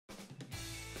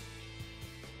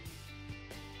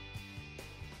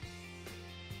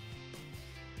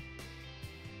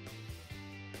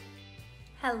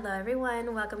Hello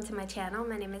everyone, welcome to my channel.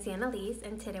 My name is Annalise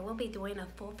and today we'll be doing a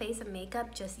full face of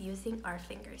makeup just using our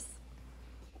fingers.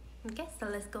 Okay, so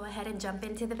let's go ahead and jump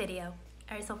into the video.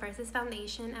 Alright, so first is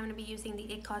foundation. I'm going to be using the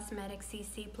IT Cosmetics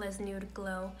CC Plus Nude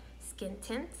Glow Skin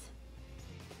Tint.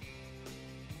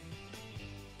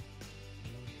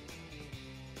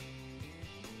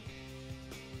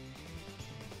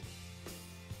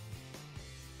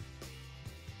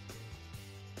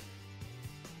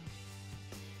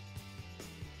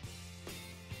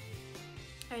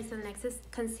 Alright, so next is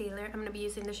concealer. I'm going to be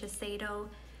using the Shiseido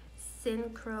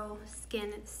Synchro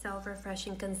Skin Self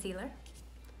Refreshing Concealer.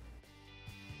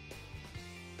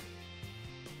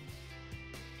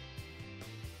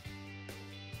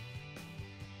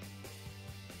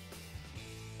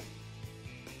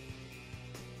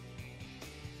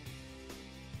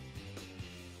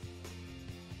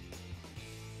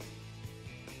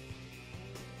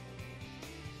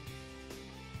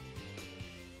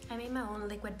 I made my own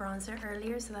liquid bronzer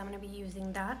earlier, so I'm going to be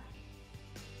using that.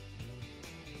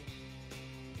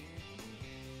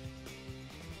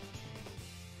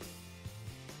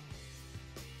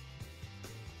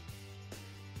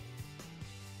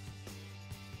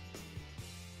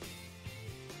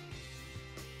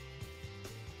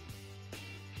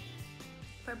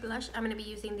 For blush, I'm going to be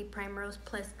using the Primrose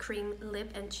Plus Cream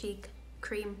Lip and Cheek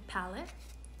Cream Palette.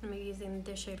 I'm going to be using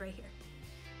this shade right here.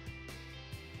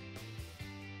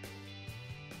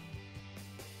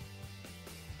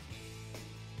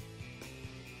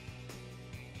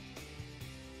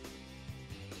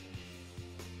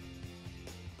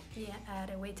 Yeah, I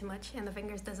added way too much and the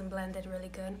fingers doesn't blend it really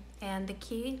good. And the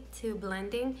key to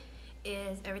blending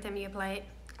is every time you apply it,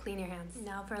 clean your hands.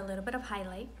 Now for a little bit of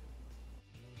highlight.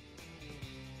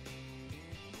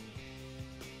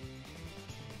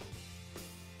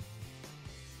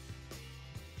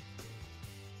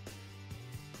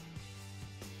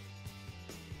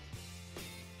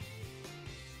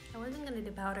 I wasn't gonna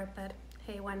do powder, but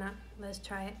hey, why not? Let's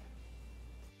try it.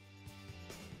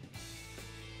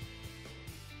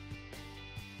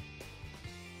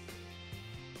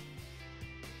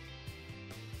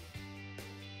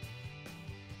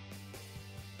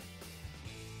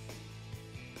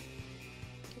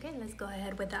 Okay, let's go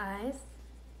ahead with the eyes.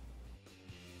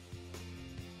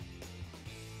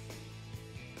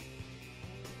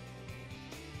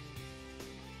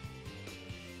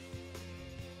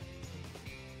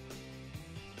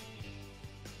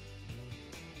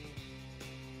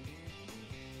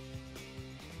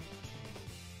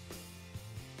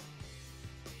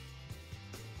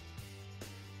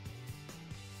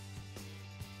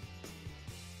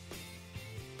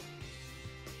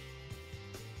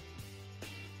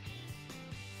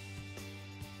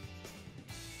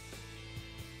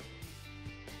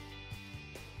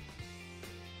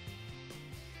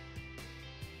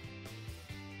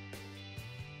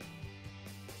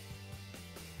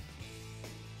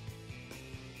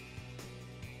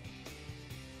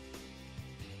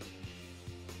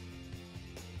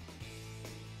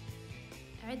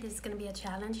 Alright, this is going to be a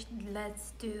challenge.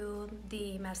 Let's do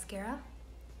the mascara.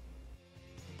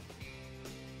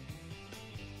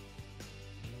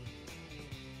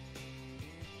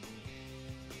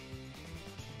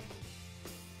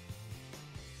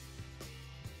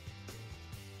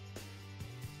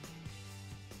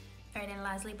 Alright, and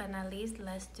lastly but not least,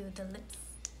 let's do the lips.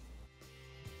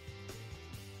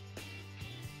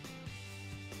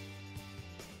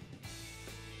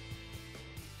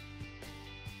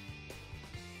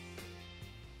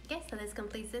 Okay, so this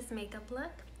completes this makeup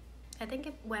look. I think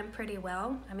it went pretty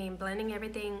well. I mean, blending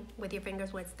everything with your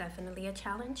fingers was definitely a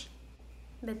challenge.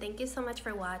 But thank you so much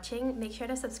for watching. Make sure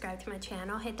to subscribe to my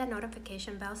channel. Hit that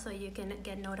notification bell so you can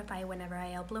get notified whenever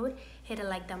I upload. Hit a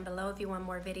like down below if you want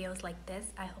more videos like this.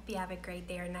 I hope you have a great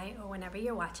day or night or whenever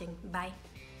you're watching. Bye.